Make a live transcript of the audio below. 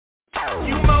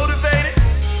You motivated?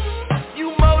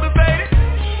 You motivated?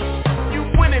 You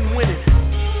winning.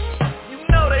 You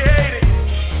know they hate it.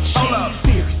 Hold up.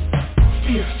 Fierce.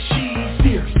 She's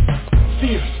fierce.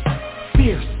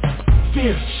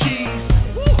 She's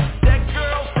that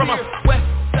girl from a west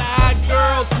side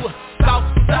girl to a south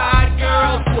side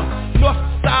girl to a north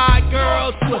side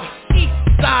girl to a east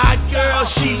side girl.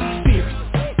 She's fierce.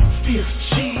 She's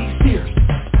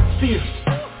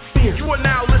fierce. You are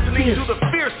now listening to the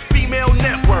Fierce Female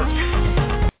Network.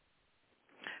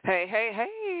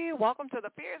 Hey, welcome to the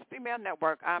Fierce Female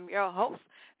Network. I'm your host,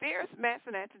 Fierce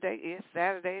Manson, and today is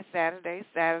Saturday,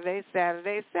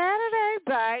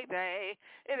 baby.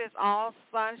 It is all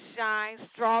sunshine,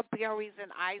 strawberries,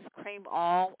 and ice cream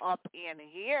all up in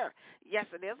here. Yes,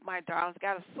 it is, my darlings.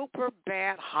 Got a super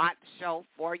bad hot show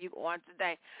for you on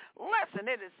today. Listen,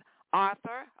 it is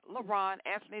Arthur, Leron,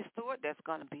 Anthony Stewart that's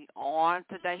going to be on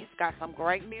today. He's got some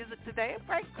great music today, a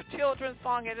great children's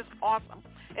song. It is awesome.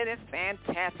 It is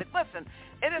fantastic. Listen,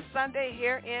 it is Sunday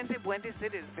here in the Windy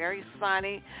City. It is very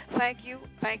sunny. Thank you,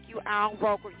 Al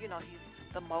Roker. You know, he's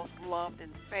the most loved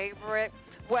and favorite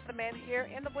weatherman here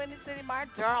in the Windy City, my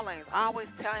darlings. I always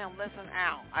tell him, listen,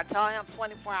 Al. I tell him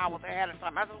 24 hours ahead of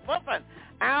time. I said, listen,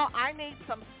 Al, I need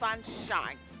some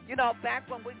sunshine. You know, back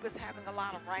when we was having a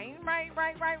lot of rain, I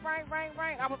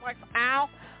was like, Al,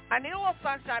 I need a little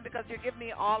sunshine because you're giving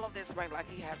me all of this rain like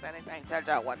he has anything to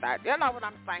do with that. You know what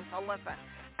I'm saying? So listen,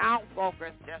 Al Roker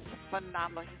is just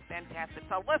phenomenal. He's fantastic.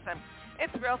 So listen,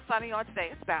 it's real sunny on today.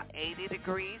 It's about 80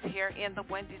 degrees here in the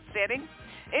Windy City.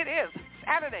 It is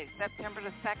Saturday, September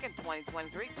the 2nd,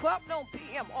 2023, 12 noon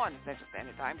p.m. on the Central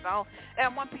Standard Time Zone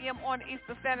and 1 p.m. on the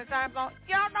Eastern Standard Time Zone.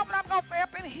 Y'all know what I'm going to say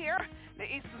up in here. The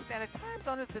Eastern Standard Time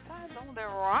Zone is the time zone that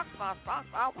rocks my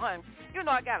socks out. You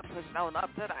know I got to push it on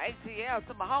up to the ATL,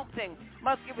 to my home team.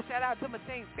 Must give a shout out to my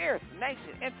team, Fierce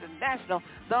Nation International,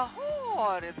 the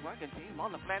hardest working team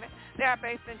on the planet. They are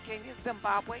based in Kenya,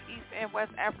 Zimbabwe, East and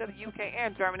West Africa, the UK,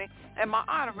 and Germany. And my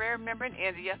honorary member in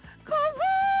India,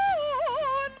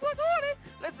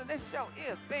 Listen, this show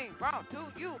is being brought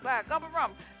to you by Gubba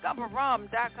Rum,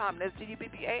 GubbaRum.com. That's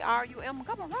GubbaRum,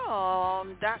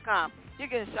 GubbaRum.com. You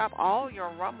can shop all your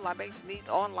rum libation needs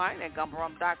online at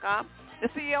GubbaRum.com. The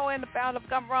CEO and the founder of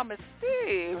Gubba Rum is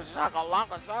Steve.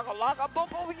 Shaka-laka, boom,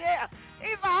 boom, yeah.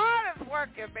 He's the hardest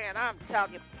working man, I'm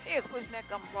telling you. He is pushing that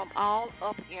Gubba Rum all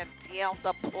up in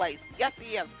the place. Yes,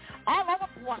 he is. All over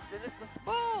Boston. It's the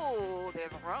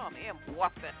smoothest rum in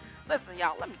Boston. Listen,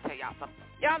 y'all, let me tell y'all something.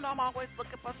 Y'all know I'm always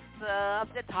looking for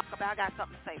stuff to talk about. I got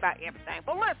something to say about everything.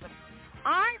 But listen,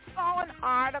 I saw an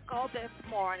article this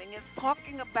morning. It's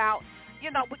talking about, you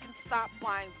know, we can stop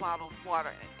buying bottled water.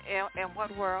 In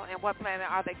what world and what planet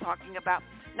are they talking about?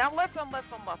 Now, listen.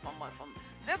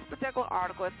 This particular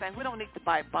article is saying we don't need to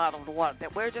buy bottled water,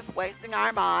 that we're just wasting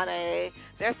our money.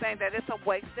 They're saying that it's a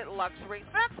wasted luxury.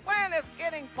 Since when is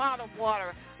getting bottled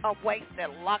water a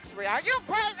wasted luxury? Are you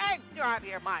crazy? You're out of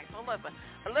your mind. So listen,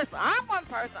 I'm one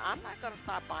person. I'm not going to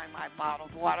stop buying my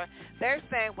bottled water. They're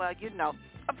saying, well, you know,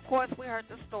 of course, we heard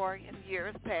the story in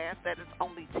years past that it's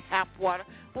only tap water.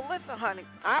 Well, listen, honey,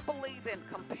 I believe in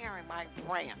comparing my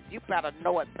brands. You better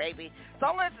know it, baby.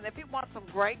 So listen, if you want some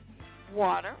great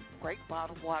water, great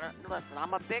bottled water, listen,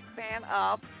 I'm a big fan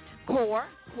of Core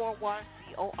water,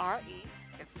 C-O-R-E.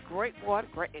 It's great water,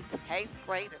 it tastes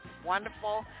great, it's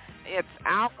wonderful, it's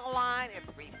alkaline, it's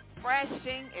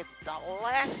refreshing, it's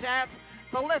delicious.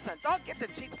 So listen, don't get the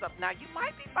cheap stuff. Now, you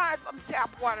might be buying some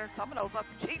tap water and some of those other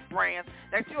cheap brands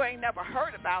that you ain't never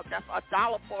heard about. That's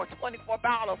 $1 for 24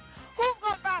 bottles. Who's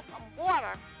going to buy some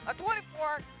water,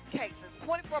 24 cases,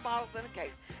 24 bottles in a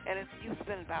case, and you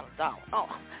spend about $1? Oh,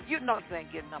 you know you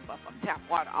ain't getting nothing but some tap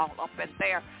water all up in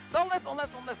there. So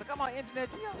listen. Come on, Internet,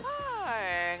 you're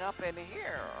lying up in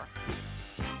here.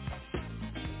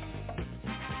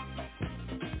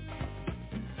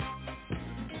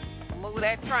 Move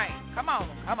that train. Come on.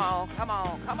 Come on.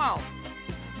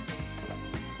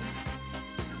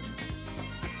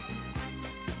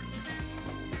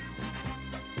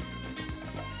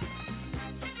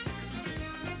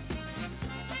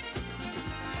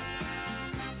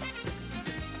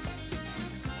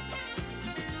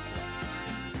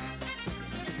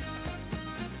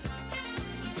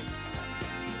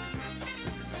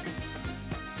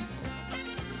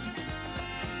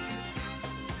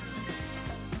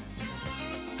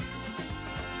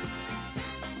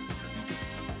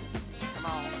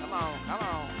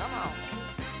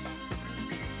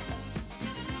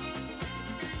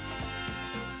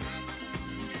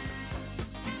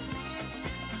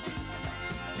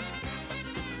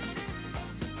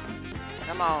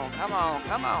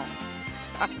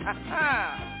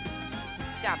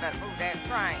 Y'all better move that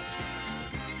train.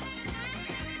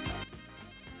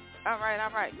 All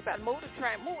right. You better move the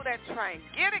train. Move that train.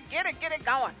 Get it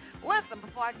going. Listen,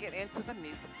 before I get into the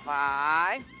music,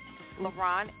 bye.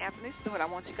 Leron, Anthony, Stewart, I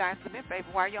want you guys to do me a favor.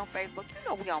 While you're on Facebook, you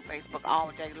know we on Facebook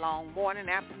all day long, morning,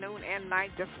 afternoon, and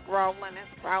night, just scrolling.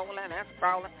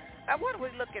 What are we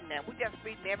looking at? We just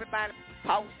reading everybody's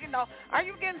posts. Are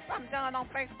you getting something done on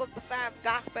Facebook besides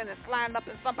gossiping and sliding up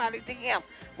in somebody's DM?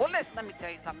 Well, listen, let me tell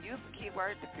you something. Use the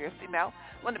keyword, the Fierce Female.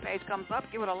 When the page comes up,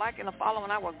 give it a like and a follow,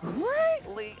 and I will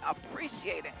greatly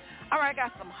appreciate it. All right, I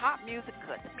got some hot music,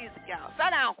 good music, y'all.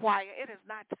 Sit down, quiet. It is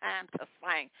not time to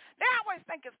sing. They always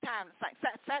think it's time to sing.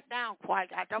 Sit down,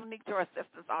 quiet. I don't need your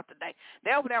assistance all today.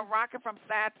 They're over there rocking from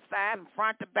side to side and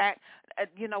front to back.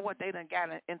 You know what? They done got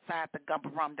inside the gumbo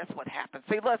rum. That's what happens.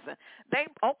 See, listen, they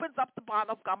opens up the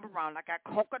bottle of gumbo rum. I got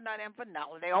coconut and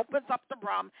vanilla. They opens up the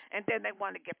rum, and then they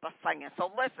want to get the singing.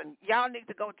 So listen, y'all need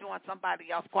to go join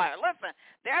somebody else choir. Listen,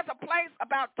 there's a place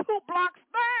about 2 blocks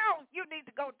down. You need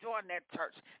to go join that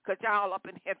church because y'all up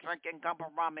in here drinking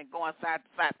gumbo rum and going side to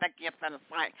side thinking you're going to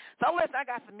sing. So listen, I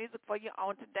got some music for you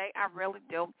on today. I really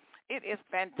do. It is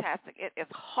fantastic. It is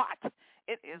hot.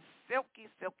 It is silky.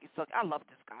 I love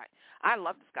this guy.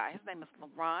 His name is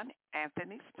Leron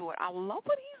Anthony Stewart. I love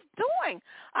what he's doing.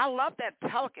 I love that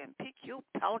Pelican, Picou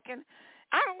Pelican.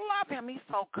 I love him. He's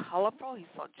so colorful. He's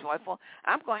so joyful.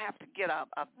 I'm going to have to get a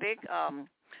big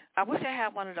I wish I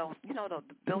had one of those, the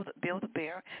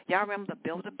Build-A-Bear. Y'all remember the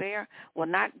Build-A-Bear? Well,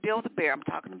 not Build-A-Bear. I'm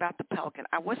talking about the Pelican.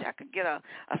 I wish I could get a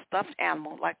stuffed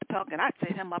animal like the Pelican. I'd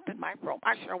set him up in my room.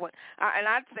 I sure would. And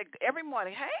I'd say every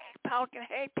morning, hey, Pelican,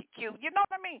 hey, Picou. You know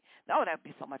what I mean? Oh, that would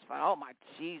be so much fun. Oh, my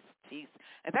jeez.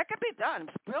 And that could be done.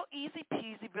 It's real easy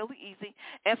peasy, really easy.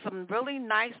 And some really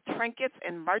nice trinkets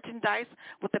and merchandise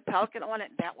with the Pelican on it.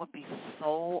 That would be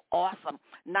so awesome.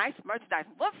 Nice merchandise.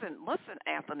 Listen,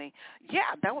 Anthony.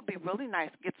 Yeah, that would be really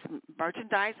nice. Get some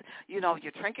merchandise, your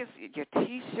trinkets, your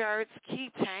T-shirts,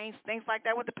 keychains, things like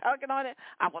that with the Pelican on it.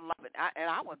 I would love it. And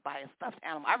I would buy a stuffed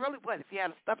animal. I really would. If you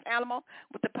had a stuffed animal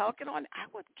with the Pelican on it, I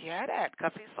would get it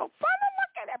because he's so fun to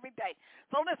look at every day.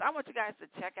 So listen, I want you guys to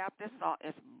check out this song.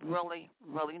 It's really,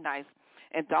 really nice.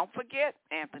 And don't forget,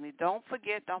 Anthony, don't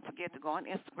forget to go on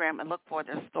Instagram and look for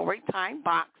the Storytime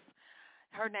Box.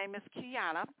 Her name is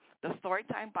Kiana. The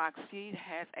Storytime Box, she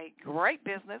has a great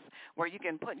business where you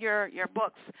can put your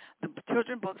books, the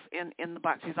children books, in the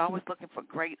box. She's always looking for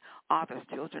great authors,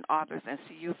 children authors, and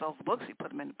she uses those books. She put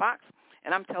them in the box.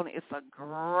 And I'm telling you, it's a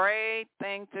great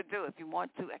thing to do if you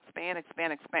want to expand.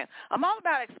 I'm all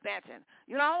about expansion.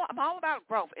 I'm all about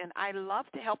growth, and I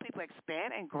love to help people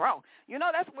expand and grow.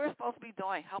 That's what we're supposed to be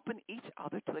doing, helping each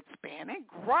other to expand and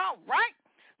grow, right?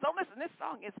 So listen, this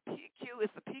song is Picou.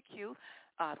 It's the Picou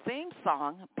theme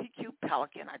song, Picou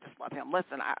Pelican. I just love him.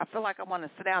 Listen, I feel like I want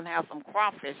to sit down and have some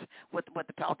crawfish with the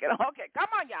Pelican. Okay, come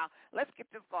on, y'all. Let's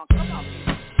get this going. Come on.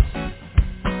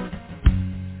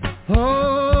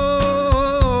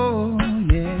 Oh,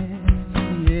 yeah.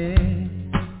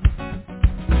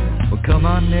 Well, come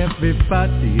on,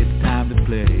 everybody, it's time to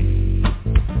play.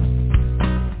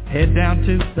 Head down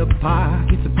to the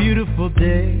park, it's a beautiful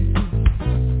day.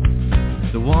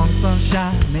 The warm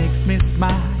sunshine makes me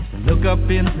smile. Look up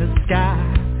in the sky.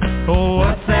 Oh,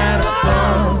 what's that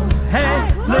above?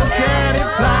 Hey, look at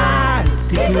it fly.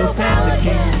 Picou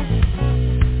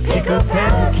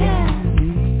Pelican,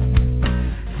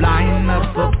 flying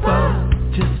up above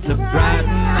just to brighten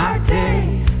our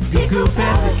day. Picou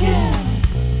Pelican,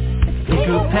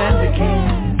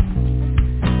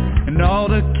 and all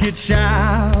the kids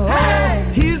shout,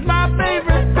 hey, he's my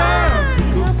favorite bird.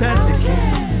 Picou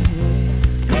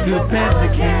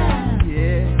Pelican,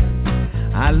 yeah.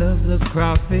 I love the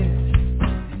crawfish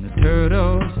and the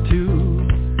turtles too,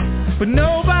 but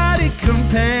nobody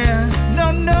compares,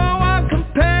 no one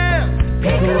compares.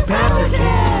 Picou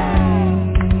Pelican.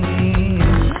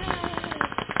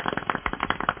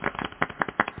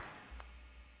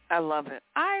 I love it.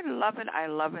 I love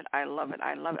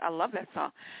that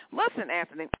song. Listen,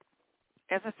 Anthony,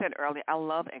 as I said earlier, I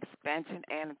love expansion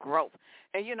and growth.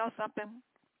 And you know something?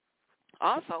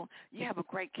 Also, you have a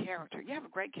great character. You have a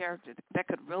great character that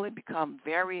could really become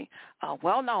very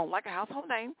well-known, like a household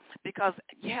name, because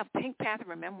you have Pink Panther.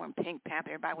 Remember when Pink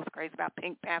Panther, everybody was crazy about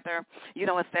Pink Panther, in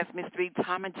Sesame Street,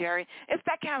 Tom and Jerry. It's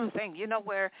that kind of thing,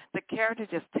 where the character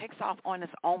just takes off on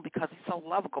its own because he's so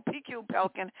lovable. Picou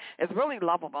Pelican is really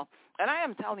lovable. And I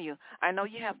am telling you, I know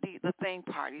you have the thing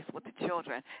parties with the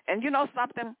children. And you know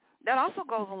something? that also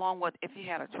goes along with if you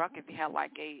had a truck, if you had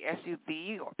like a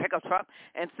SUV or pickup truck.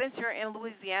 And since you're in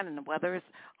Louisiana and the weather is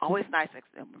always nice,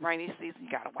 rainy season,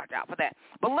 you got to watch out for that.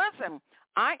 But listen,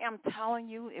 I am telling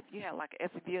you, if you have like an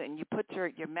SUV and you put your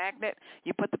magnet,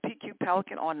 you put the PQ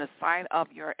Pelican on the side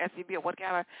of your SUV or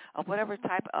whatever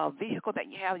type of vehicle that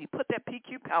you have, you put that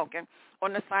PQ Pelican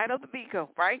on the side of the vehicle,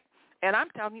 right? And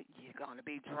I'm telling you, you're going to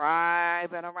be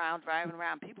driving around.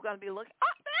 People are going to be looking, oh,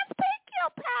 that's PQ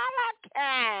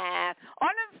Pelican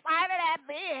on the side of that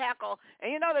vehicle. And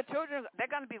you know, the children, they're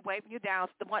going to be waving you down,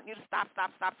 wanting you to stop.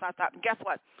 And guess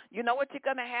what? You know what you're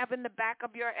going to have in the back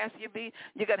of your SUV?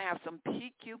 You're going to have some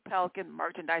PQ Pelican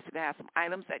merchandise. You're going to have some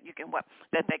items that you can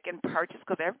that they can purchase,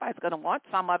 because everybody's going to want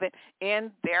some of it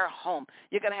in their home.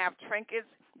 You're going to have trinkets.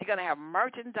 You're going to have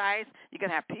merchandise. You're going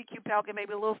to have PQ Pelican,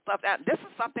 maybe a little stuff out. This is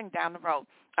something down the road.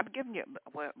 I'm giving you,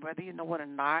 whether you know what or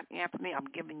not, Anthony, I'm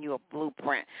giving you a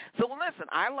blueprint. So listen,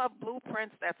 I love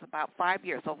blueprints. That's about 5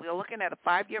 years. So we're looking at a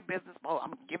 5-year business. Well,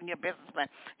 I'm giving you a business plan.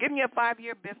 Giving you a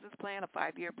 5-year business plan, a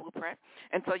 5-year blueprint.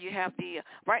 And so you have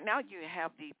right now you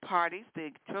have the parties,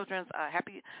 the children's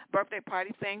happy birthday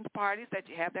party things, parties that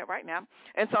you have that right now.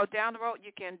 And so down the road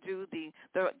you can do the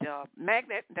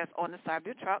magnet that's on the side of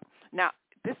your truck. Now,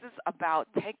 this is about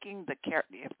taking the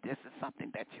character, if this is something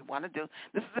that you want to do,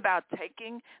 this is about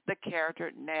taking the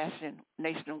character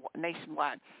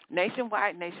nationwide.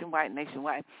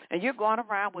 And you're going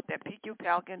around with that PQ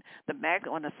Pelican, the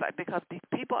magnet on the side, because these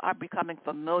people are becoming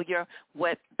familiar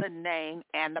with the name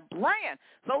and the brand.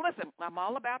 So listen, I'm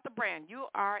all about the brand. You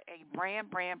are a brand.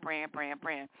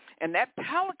 And that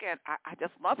Pelican, I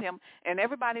just love him, and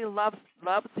everybody loves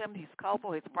him. He's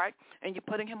colorful, he's bright, and you're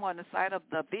putting him on the side of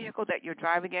the vehicle that you're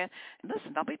driving in. And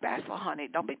listen, don't be bashful, honey.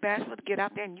 Don't be bashful to get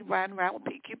out there and you riding around with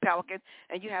PQ Pelican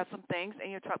and you have some things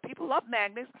in your truck. People love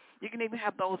magnets. You can even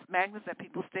have those magnets that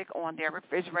people stick on their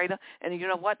refrigerator. And you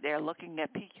know what? They're looking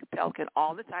at PQ Pelican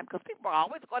all the time, because people are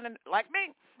always going to, like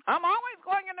me, I'm always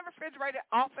going in the refrigerator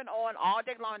off and on all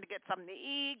day long to get something to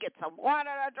eat, get some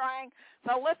water to drink.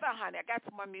 So listen, honey, I got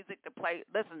some more music to play.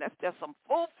 Listen, that's just some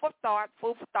food for thought.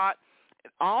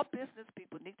 All business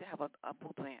people need to have a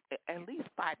blueprint, at least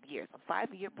 5 years, a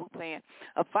 5-year blueprint,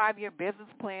 a 5-year business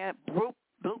plan,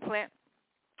 blueprint.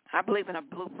 I believe in a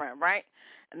blueprint, right?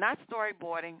 Not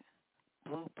storyboarding,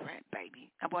 blueprint,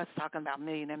 baby. I was talking about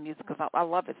millionaire music because I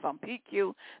love it. Some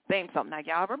PQ theme song. Now,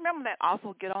 y'all remember that.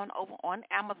 Also, get on over on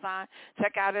Amazon.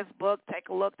 Check out his book. Take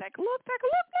a look. So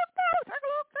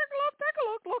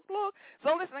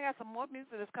listen, I got some more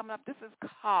music that's coming up. This is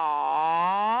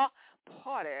called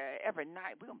Party Every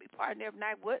Night. We're going to be partying every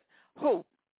night with who?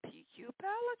 PQ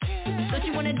Pelican. Don't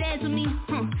you wanna dance with me?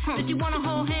 Don't you wanna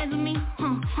hold hands with me?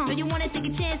 Don't you wanna take a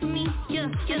chance with me?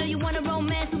 Yeah. Don't you wanna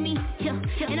romance with me? Yeah.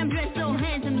 And I'm dressed so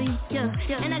handsomely. Yeah.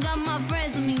 And I got my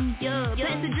friends with me. Yeah.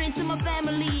 Pass the drink to my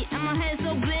family. And my head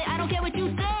so big, I don't care what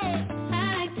you say.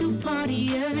 I like to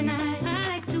party every night. I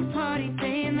like to party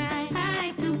day and night. I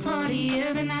like to party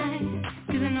every night.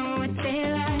 'Cause I know what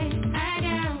they like. I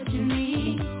got what you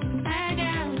need. I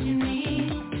got what you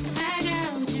need. I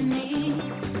got what you need.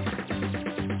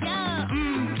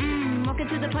 Walking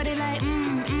to the party like,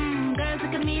 girls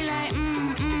look at me like,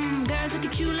 girls look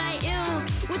at you like, ew,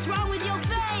 what's wrong with your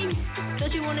face?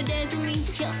 Don't you wanna dance with me?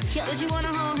 Don't you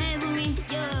wanna hold hands with me?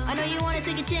 I know you wanna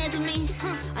take a chance with me.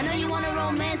 I know you wanna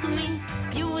romance with me.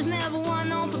 You was never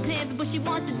one on for pimpin', but she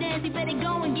wants to dance, you better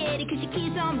go and get it, 'cause she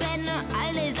keeps on batting her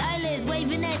eyelids,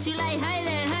 waving at you like, hi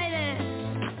there.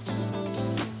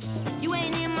 You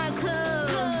ain't in my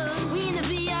club, we in the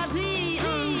VIP,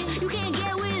 you can't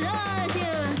get with us,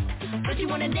 yeah. Don't you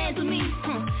wanna dance with me?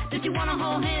 Don't you wanna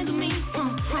hold hands with me?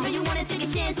 I know you wanna take a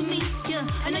chance with me, yeah.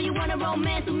 I know you wanna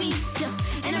romance with me, yeah.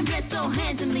 And I'm dressed so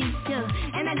handsomely, yeah.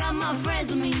 And I got my friends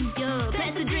with me, yeah.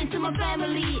 Pass the drink to my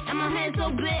family, and my head so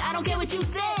big, I don't care what you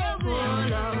say.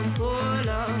 Pull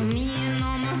up, me and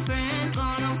all my friends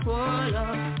gonna pull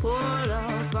up.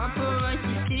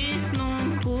 Paparazzi sits no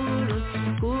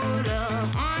pull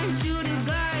up. Aren't you the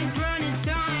guys running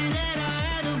time that I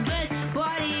had the best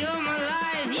party of my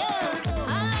life, yeah. I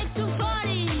like to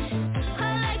party, yeah. I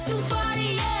like to party,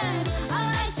 yeah. I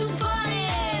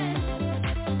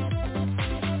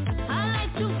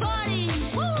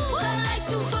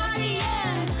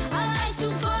like to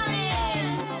party,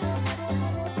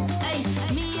 yeah. Hey,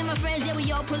 me and my friends, yeah,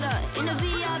 we all pull up in the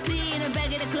VIP in the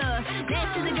back of the club.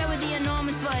 Next to the girl with the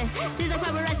enormous butt. Since the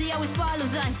paparazzi always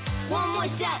follows us. One more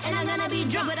shot and I'm gonna be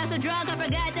drunk, but after drunk I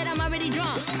forgot that I'm already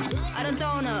drunk. I done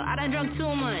thrown up, I done drunk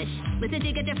too much. But since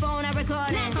you get your phone, I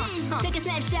record it. Take a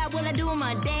snapshot while I do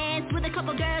my dance with a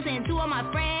couple girls and 2 of my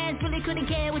friends. Really couldn't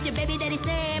care what your baby daddy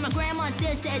said. My grandma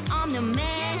still says I'm the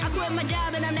man. I quit my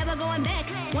job and I'm never going back.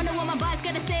 Wonder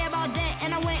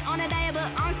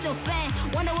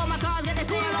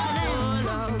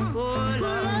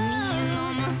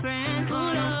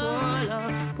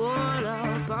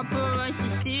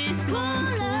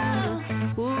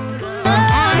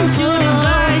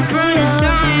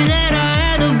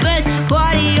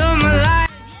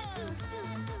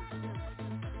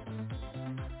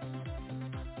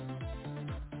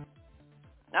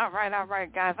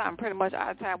right, guys. I'm pretty much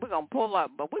out of time. We're going to pull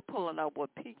up, but we're pulling up with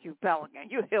PQ Pelican.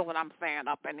 You hear what I'm saying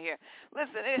up in here.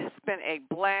 Listen, it's been a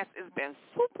blast. It's been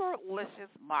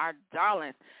superlicious, my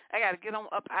darlings. I got to get on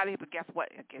up out of here, but guess what?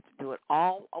 I get to do it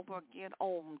all over again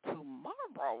on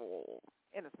tomorrow.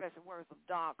 In the special words of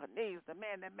Don Canese, the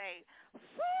man that made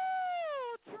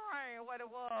Soul Train what it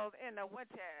was in the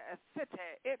Winter City.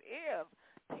 It is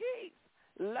peace,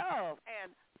 love,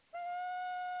 and